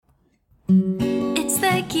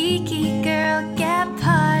the Geeky Girl Gab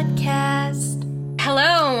podcast.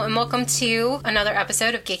 Hello, and welcome to another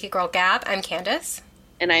episode of Geeky Girl Gab. I'm Candace.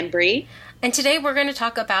 And I'm Bri. And today we're going to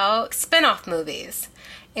talk about spin-off movies.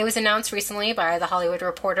 It was announced recently by The Hollywood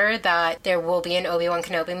Reporter that there will be an Obi-Wan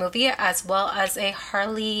Kenobi movie as well as a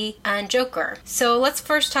Harley and Joker. So let's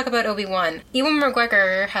first talk about Obi-Wan. Ewan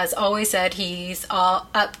McGregor has always said he's all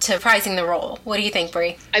up to reprising the role. What do you think,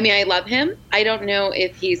 Bri? I mean, I love him. I don't know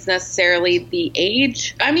if he's necessarily the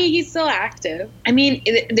age. I mean, he's still active. I mean,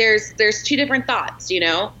 there's two different thoughts, you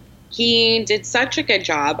know? He did such a good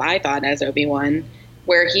job, I thought, as Obi-Wan,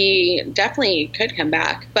 where he definitely could come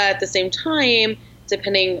back. But at the same time,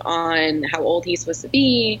 depending on how old he's supposed to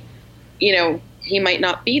be, you know, he might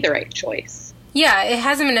not be the right choice. Yeah, it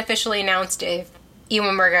hasn't been officially announced if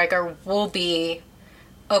Ewan McGregor will be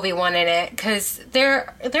Obi-Wan in it, because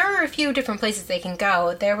there are a few different places they can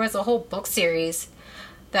go. There was a whole book series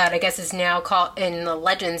that I guess is now called in the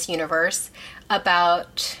Legends universe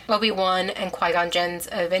about Obi-Wan and Qui-Gon Jinn's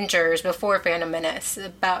adventures before Phantom Menace,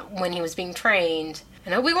 about when he was being trained.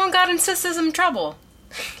 And Obi-Wan got into some trouble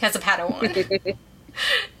as a Padawan.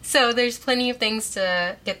 So there's plenty of things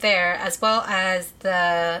to get there, as well as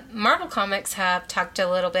the Marvel comics have talked a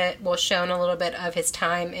little bit, well, shown a little bit of his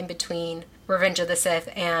time in between Revenge of the Sith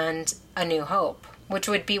and A New Hope, which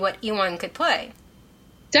would be what Ewan could play.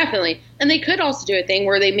 Definitely. And they could also do a thing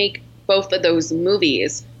where they make both of those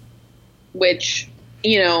movies, which,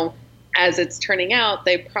 you know, as it's turning out,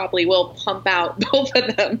 they probably will pump out both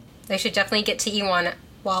of them. They should definitely get to Ewan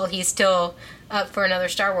while he's still up for another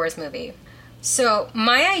Star Wars movie. So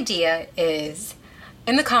my idea is,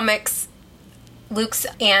 in the comics, Luke's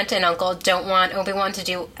aunt and uncle don't want Obi-Wan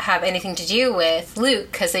to have anything to do with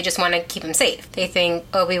Luke because they just want to keep him safe. They think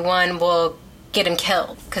Obi-Wan will get him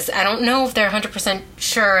killed because I don't know if they're 100%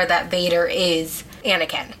 sure that Vader is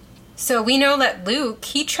Anakin. So we know that Luke,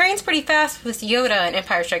 he trains pretty fast with Yoda in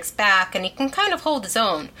Empire Strikes Back, and he can kind of hold his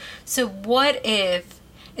own. So what if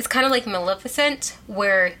it's kind of like Maleficent,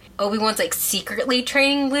 where Obi-Wan's like secretly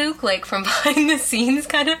training Luke, like from behind the scenes,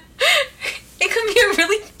 kind of? It could be a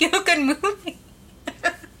really feel-good movie.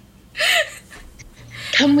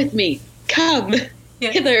 Come with me. Come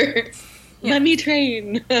hither. Yeah. Let me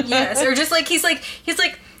train. Yes, or just like he's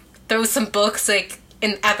like throws some books like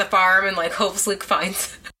at the farm and like hopes Luke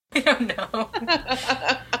finds. I don't know.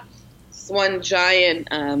 It's one giant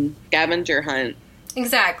scavenger hunt.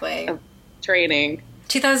 Exactly. Of training.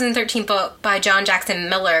 2013 book by John Jackson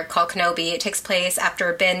Miller called Kenobi. It takes place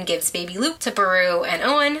after Ben gives baby Luke to Beru and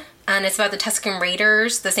Owen, and it's about the Tusken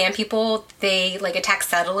Raiders, the Sand People. They like attack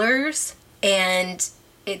settlers, and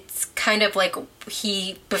it's kind of like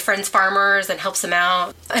he befriends farmers and helps them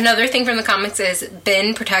out. Another thing from the comics is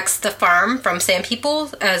Ben protects the farm from Sand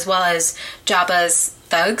People as well as Jabba's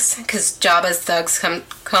thugs, because Jabba's thugs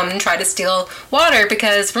come and try to steal water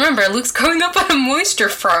because remember, Luke's growing up on a moisture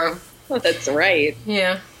farm. Oh, that's right.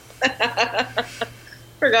 Yeah.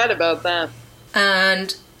 Forgot about that.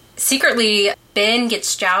 And secretly, Ben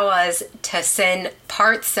gets Jawas to send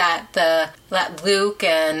parts that Luke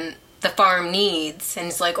and the farm needs. And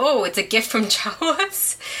he's like, oh, it's a gift from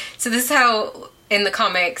Jawas? So this is how, in the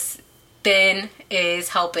comics, Ben is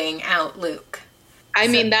helping out Luke. I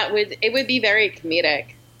mean, it would be very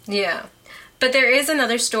comedic. Yeah. But there is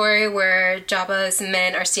another story where Jabba's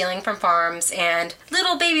men are stealing from farms, and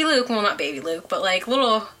little baby Luke, well, not baby Luke, but like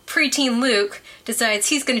little preteen Luke decides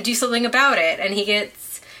he's going to do something about it, and he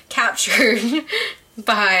gets captured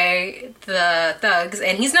by the thugs,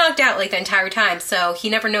 and he's knocked out like the entire time, so he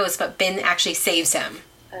never knows, but Ben actually saves him.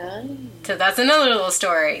 Oh. So that's another little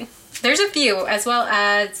story. There's a few, as well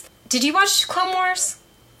as... Did you watch Clone Wars?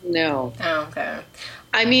 No. Oh, okay.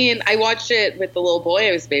 I mean, I watched it with the little boy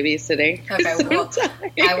I was babysitting. Okay, well,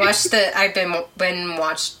 I've been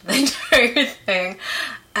watched the entire thing,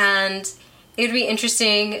 and it would be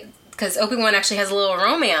interesting because Obi-Wan actually has a little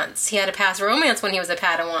romance. He had a past romance when he was a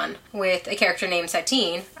Padawan with a character named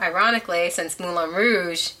Satine. Ironically, since Moulin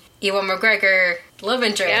Rouge, Ewan McGregor, love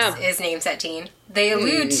interest, is named Satine. They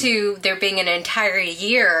allude to there being an entire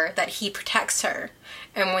year that he protects her,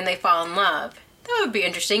 and when they fall in love. That would be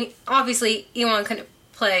interesting. Obviously, Ewan couldn't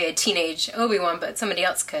play a teenage Obi-Wan, but somebody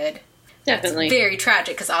else could. Definitely. That's very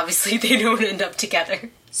tragic, because obviously they don't end up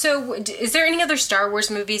together. So, is there any other Star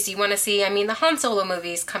Wars movies you want to see? I mean, the Han Solo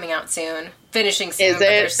movie's coming out soon. Finishing soon.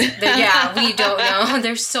 Is it? Yeah, we don't know.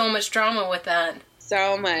 There's so much drama with that.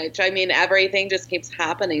 So much. I mean, everything just keeps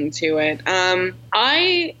happening to it.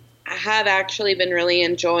 I have actually been really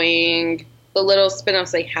enjoying the little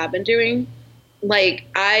spin-offs they have been doing. Like,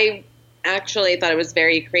 I actually thought it was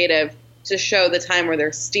very creative to show the time where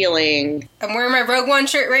they're stealing. I'm wearing my Rogue One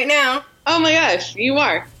shirt right now. Oh my gosh, you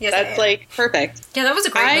are. Yes, That's like perfect. Yeah, that was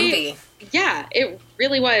a great movie. Yeah, it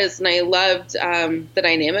really was, and I loved the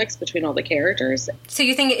dynamics between all the characters. So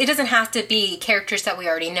you think it doesn't have to be characters that we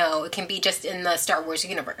already know, it can be just in the Star Wars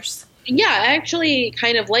universe? Yeah, I actually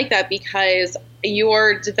kind of like that because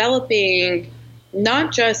you're developing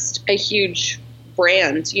not just a huge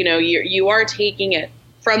brand, you are taking it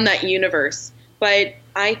from that universe, but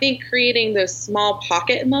I think creating those small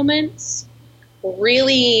pocket moments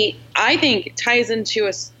really, I think, ties into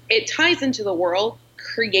the world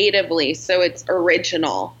creatively, so it's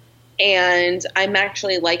original. And I'm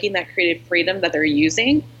actually liking that creative freedom that they're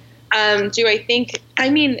using. Do I think, I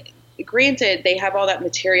mean, granted, they have all that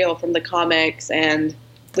material from the comics and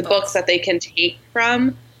the books that they can take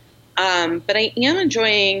from, but I am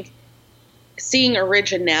enjoying seeing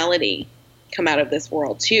originality come out of this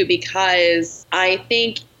world too, because I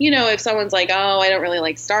think, if someone's like, oh, I don't really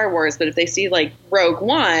like Star Wars, but if they see like Rogue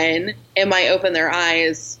One, it might open their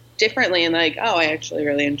eyes differently and like, oh, I actually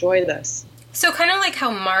really enjoy this. So kind of like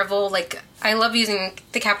how Marvel, like, I love using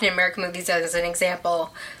the Captain America movies as an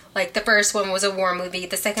example. Like, the first one was a war movie.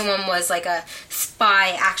 The second one was like a spy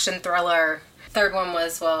action thriller. Third one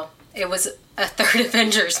was, well, it was a third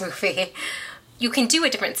Avengers movie. You can do a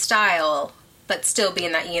different style, but still be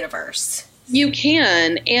in that universe. You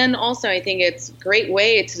can, and also I think it's a great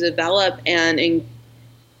way to develop and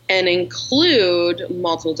include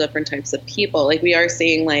multiple different types of people. Like, we are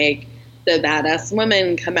seeing like the badass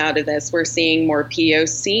women come out of this. We're seeing more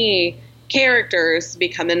POC characters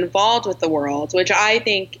become involved with the world, which I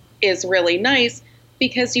think is really nice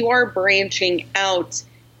because you are branching out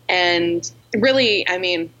and really, I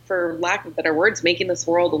mean, for lack of better words, making this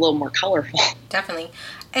world a little more colorful. Definitely.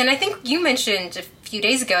 And I think you mentioned a few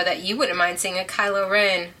days ago that you wouldn't mind seeing a Kylo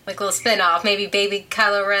Ren, like a little spin-off, maybe baby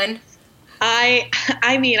Kylo Ren.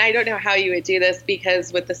 I mean, I don't know how you would do this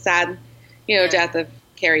because with the sad, death of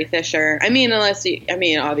Carrie Fisher. I mean,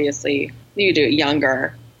 obviously you do it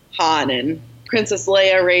younger, Han and Princess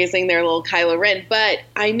Leia raising their little Kylo Ren. But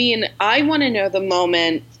I mean, I want to know the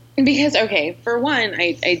moment because, okay, for one,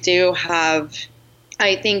 I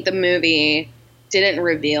think the movie didn't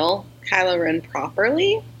reveal Kylo Ren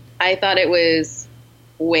properly. I thought it was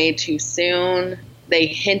way too soon. They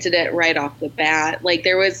hinted it right off the bat. Like,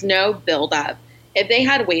 there was no build-up. If they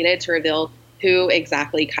had waited to reveal who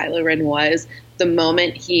exactly Kylo Ren was the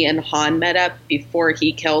moment he and Han met up before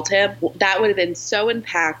he killed him, that would have been so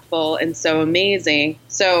impactful and so amazing.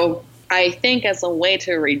 So I think as a way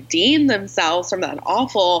to redeem themselves from that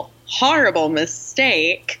awful, horrible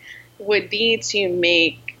mistake would be to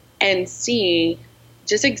make and see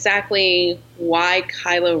just exactly why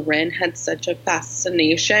Kylo Ren had such a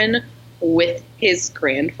fascination with his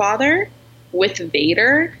grandfather, with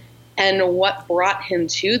Vader, and what brought him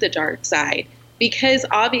to the dark side. Because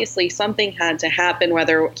obviously something had to happen,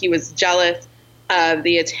 whether he was jealous of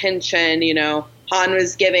the attention, Han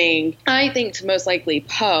was giving, I think, to most likely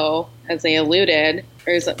Poe, as they alluded.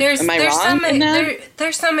 Or am I wrong in that?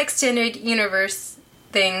 There's some extended universe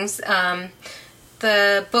things.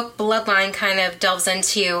 The book Bloodline kind of delves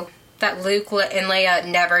into that Luke and Leia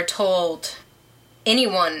never told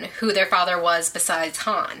anyone who their father was besides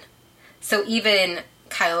Han. So even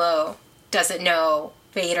Kylo doesn't know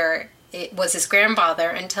Vader it was his grandfather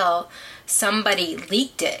until somebody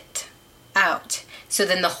leaked it out. So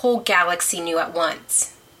then the whole galaxy knew at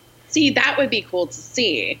once. See, that would be cool to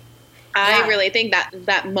see. I really think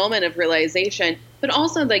that moment of realization, but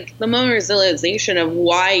also like the moment of realization of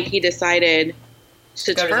why he decided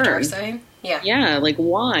to go turn. To the dark side? Yeah. Yeah, like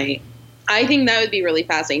why? I think that would be really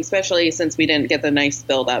fascinating, especially since we didn't get the nice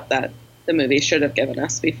build-up that the movie should have given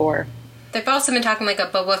us before. They've also been talking like a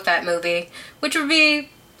Boba Fett movie, which would be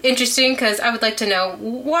interesting because I would like to know,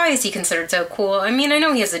 why is he considered so cool? I mean, I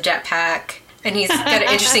know he has a jetpack and he's got an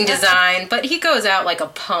interesting design, but he goes out like a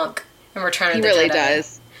punk in Return of the Jedi. He really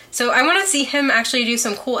does. So I want to see him actually do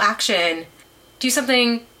some cool action, do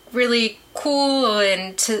something really cool,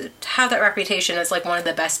 and to have that reputation as like one of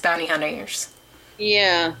the best bounty hunters.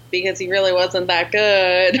 Yeah, because he really wasn't that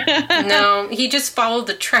good. No, he just followed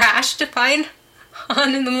the trash to find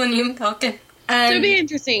Han in the Millennium Falcon. So it'd be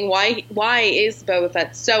interesting, why is Boba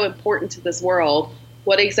Fett so important to this world?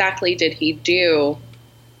 What exactly did he do?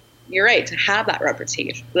 You're right, to have that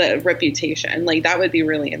reputation. Like, that would be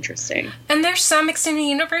really interesting. And there's some extended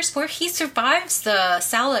universe where he survives the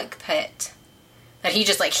Salak pit. That he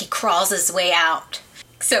just, he crawls his way out.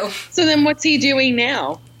 So then what's he doing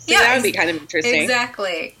now? So that would be kind of interesting.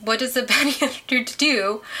 Exactly. What does the bounty hunter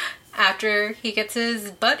do after he gets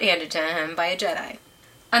his butt handed to him by a Jedi?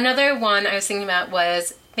 Another one I was thinking about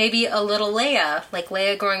was maybe a little Leia, like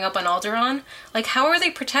Leia growing up on Alderaan. Like, how are they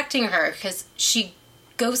protecting her? Because she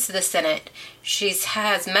goes to the Senate. She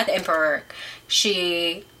has met the Emperor.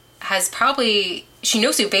 She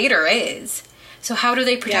knows who Vader is. So how do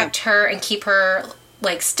they protect her and keep her,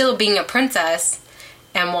 like, still being a princess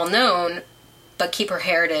and well-known, but keep her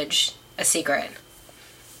heritage a secret?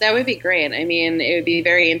 That would be great. I mean, it would be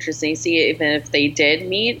very interesting to see even if they did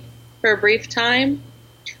meet for a brief time.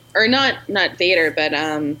 Or not Vader, but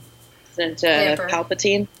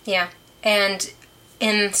Palpatine. Yeah. And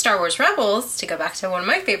in Star Wars Rebels, to go back to one of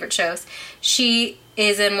my favorite shows, she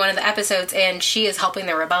is in one of the episodes and she is helping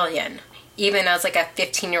the rebellion, even as like a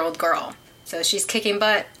 15-year-old girl. So she's kicking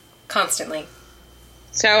butt constantly.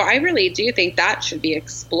 So I really do think that should be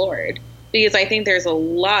explored, because I think there's a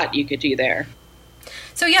lot you could do there.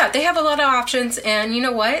 So yeah, they have a lot of options, and you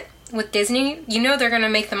know what? With Disney, you know they're going to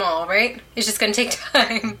make them all, right? It's just going to take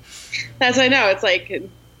time. That's what I know. It's like,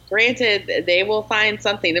 granted, they will find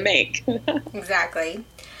something to make. Exactly.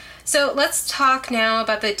 So let's talk now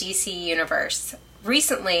about the DC universe.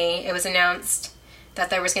 Recently, it was announced that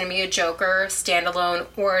there was going to be a Joker standalone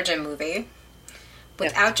origin movie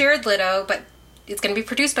without Jared Leto, but it's going to be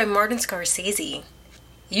produced by Martin Scorsese.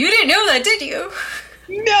 You didn't know that, did you?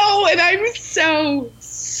 No, and I'm so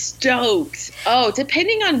stoked. Oh,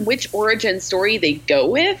 depending on which origin story they go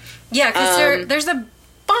with. Yeah, because there's a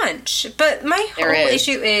bunch. But my whole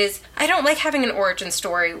issue is I don't like having an origin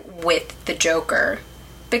story with the Joker,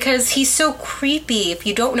 because he's so creepy if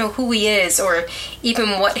you don't know who he is or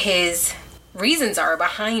even what his reasons are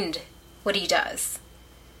behind what he does.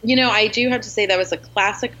 You know, I do have to say that was a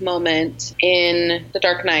classic moment in The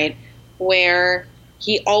Dark Knight where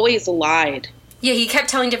he always lied. Yeah, he kept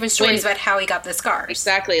telling different stories about how he got the scars.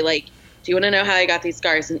 Exactly. Like, do you want to know how I got these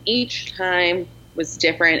scars? And each time was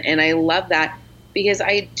different. And I love that, because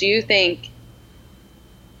I do think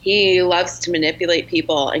he loves to manipulate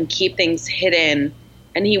people and keep things hidden.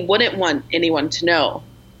 And he wouldn't want anyone to know.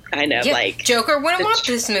 Kind of like Joker wouldn't want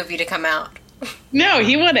this movie to come out. No,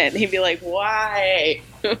 he wouldn't. He'd be like, why?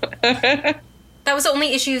 That was the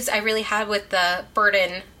only issues I really had with the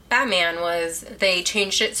Burton Batman, was they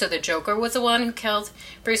changed it so the Joker was the one who killed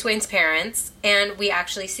Bruce Wayne's parents, and we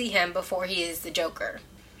actually see him before he is the Joker.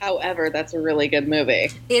 However, that's a really good movie.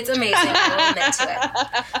 It's amazing. I'll admit to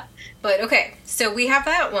it. But okay, so we have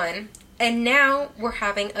that one. And now we're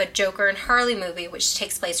having a Joker and Harley movie, which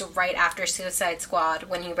takes place right after Suicide Squad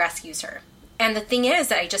when he rescues her. And the thing is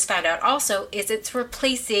that I just found out also is it's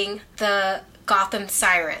replacing the Gotham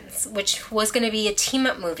Sirens, which was going to be a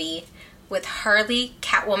team-up movie with Harley,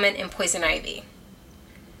 Catwoman, and Poison Ivy.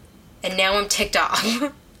 And now I'm ticked off.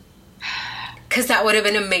 Because that would have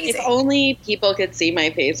been amazing. If only people could see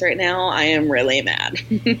my face right now, I am really mad.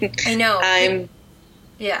 I know.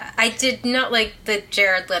 Yeah, I did not like the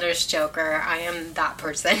Jared Leto's Joker. I am that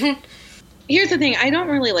person. Here's the thing. I don't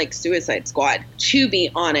really like Suicide Squad, to be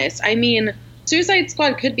honest. I mean, Suicide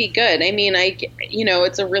Squad could be good. I mean,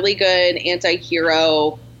 it's a really good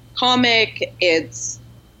anti-hero comic. It's,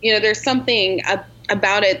 there's something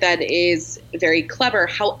about it that is very clever.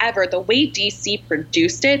 However, the way DC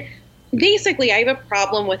produced it, basically, I have a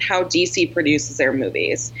problem with how DC produces their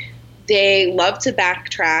movies. They love to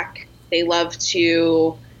backtrack. They love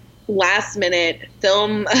to last minute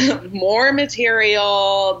film more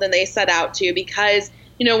material than they set out to, because,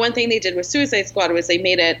 one thing they did with Suicide Squad was they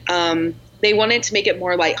made it, they wanted to make it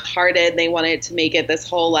more lighthearted. They wanted to make it this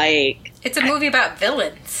whole it's a movie about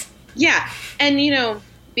villains. Yeah. And,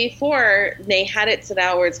 before they had it set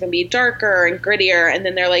out where it's going to be darker and grittier. And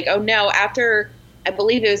then they're like, oh no, after I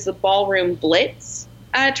believe it was the Ballroom Blitz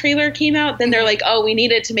trailer came out, then they're like, oh, we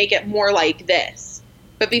needed to make it more like this.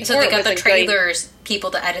 But before, so they got the trailers people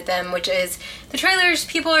to edit them, which is the trailers.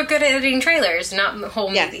 People are good at editing trailers, not whole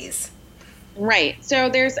movies. Right. So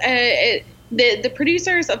there's the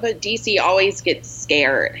producers of a DC always get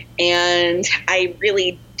scared, and I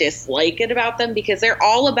really dislike it about them, because they're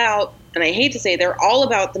all about, and I hate to say, they're all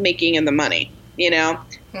about the making and the money.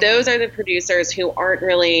 Mm-hmm. Those are the producers who aren't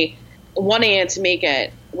really wanting it to make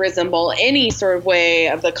it resemble any sort of way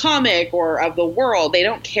of the comic or of the world. They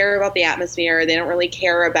don't care about the atmosphere. They don't really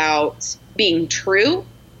care about being true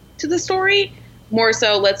to the story. More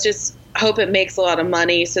so, let's just hope it makes a lot of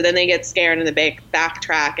money. So then they get scared and they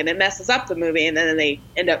backtrack, and it messes up the movie, and then they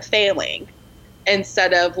end up failing,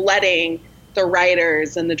 instead of letting the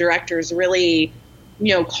writers and the directors really,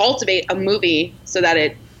 cultivate a movie so that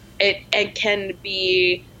it can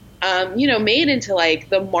be made into like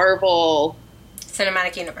the Marvel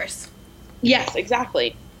Cinematic Universe. Yes,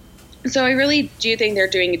 exactly. So I really do think they're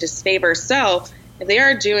doing a disfavor. So if they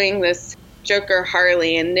are doing this Joker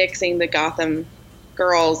Harley and nixing the Gotham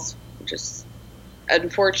girls, just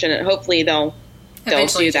unfortunate. Hopefully don't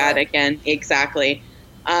do that again. Exactly.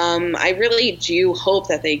 I really do hope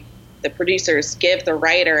that the producers give the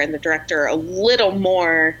writer and the director a little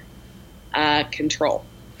more control.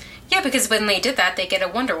 Yeah, because when they did that, they get a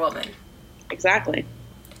Wonder Woman. Exactly.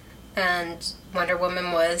 And Wonder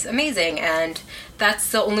Woman was amazing, and that's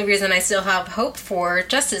the only reason I still have hope for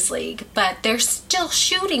Justice League. But they're still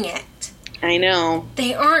shooting it. I know.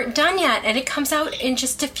 They aren't done yet, and it comes out in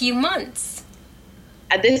just a few months.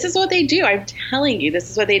 This is what they do. I'm telling you, this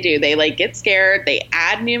is what they do. They, like, get scared. They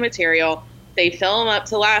add new material. They fill them up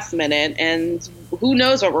to last minute, and who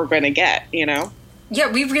knows what we're going to get, you know? Yeah,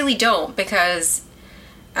 we really don't, because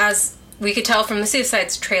as we could tell from the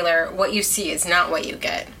Suicide's trailer, what you see is not what you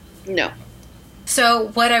get. No. So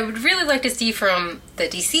what I would really like to see from the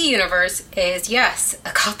DC universe is, yes,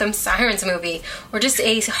 a Gotham Sirens movie, or just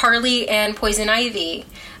a Harley and Poison Ivy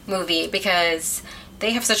movie, because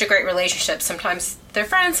they have such a great relationship. Sometimes they're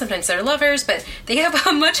friends, sometimes they're lovers, but they have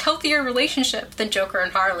a much healthier relationship than Joker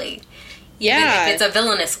and Harley. Yeah. Even if it's a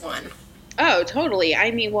villainous one. Oh, totally.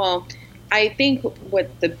 I mean, well, I think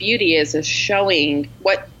what the beauty is showing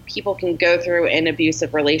what people can go through in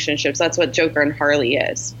abusive relationships. That's what Joker and Harley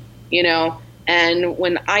is, you know? And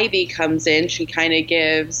when Ivy comes in, she kind of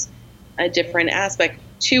gives a different aspect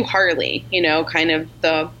to Harley, you know, kind of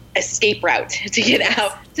the escape route to get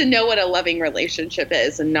out, to know what a loving relationship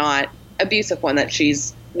is and not abusive one that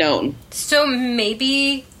she's known. So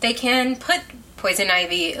maybe they can put Poison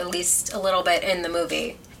Ivy at least a little bit in the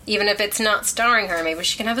movie. Even if it's not starring her, maybe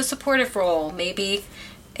she can have a supportive role. Maybe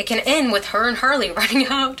it can end with her and Harley running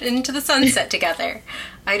out into the sunset together.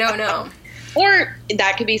 I don't know. Or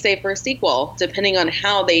that could be saved for a sequel, depending on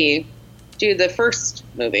how they do the first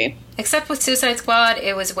movie. Except with Suicide Squad,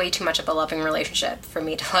 it was way too much of a loving relationship for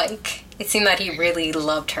me to like. It seemed that he really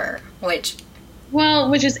loved her, which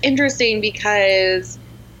is interesting because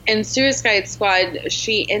in Suicide Squad,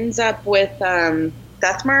 she ends up with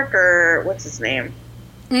Deathmark, or what's his name?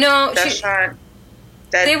 No,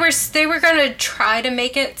 they were gonna try to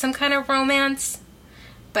make it some kind of romance,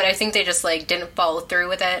 but I think they just like didn't follow through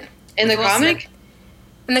with it. In the comic?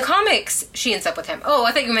 In the comics, she ends up with him. Oh,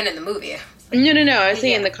 I thought you meant in the movie. No. I was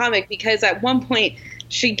saying in the comic, because at one point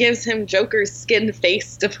she gives him Joker's skin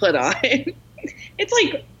face to put on. It's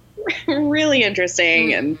like really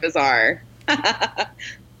interesting and bizarre.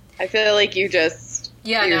 I feel like your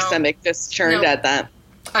stomach just churned at that.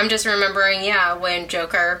 I'm just remembering, when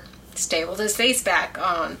Joker stapled his face back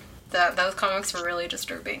on. Those comics were really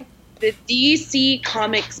disturbing. The DC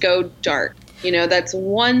comics go dark. You know, that's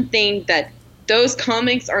one thing that those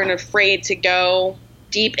comics aren't afraid to go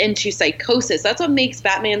deep into psychosis. That's what makes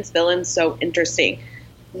Batman's villains so interesting.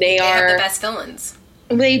 They have the best villains.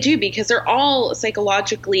 They do, because they're all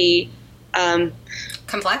psychologically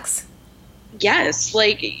complex. Yes,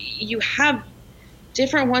 like you have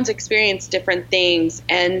different ones experience different things,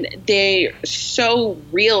 and they're so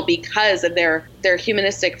real because of their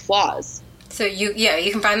humanistic flaws. So you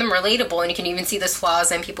can find them relatable, and you can even see those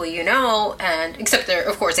flaws in people you know, and except they're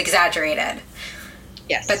of course exaggerated.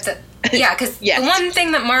 Yes, but because the one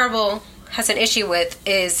thing that Marvel has an issue with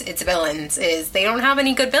is its villains. Is they don't have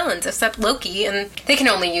any good villains except Loki, and they can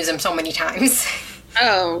only use him so many times.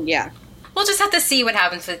 Oh yeah. We'll just have to see what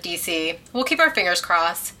happens with DC. We'll keep our fingers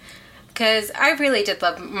crossed. Because I really did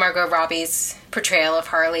love Margot Robbie's portrayal of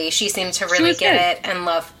Harley. She seemed to really get it and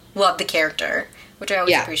love the character, which I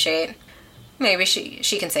always appreciate. Maybe she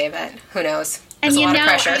can save it. Who knows? There's a lot of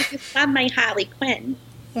pressure. I just love my Harley Quinn.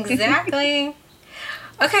 Exactly.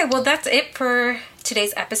 Okay, well, that's it for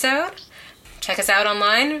today's episode. Check us out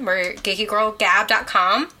online. We're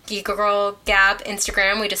geekygirlgab.com. Geeky Girl Gab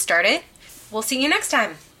Instagram. We just started. We'll see you next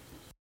time.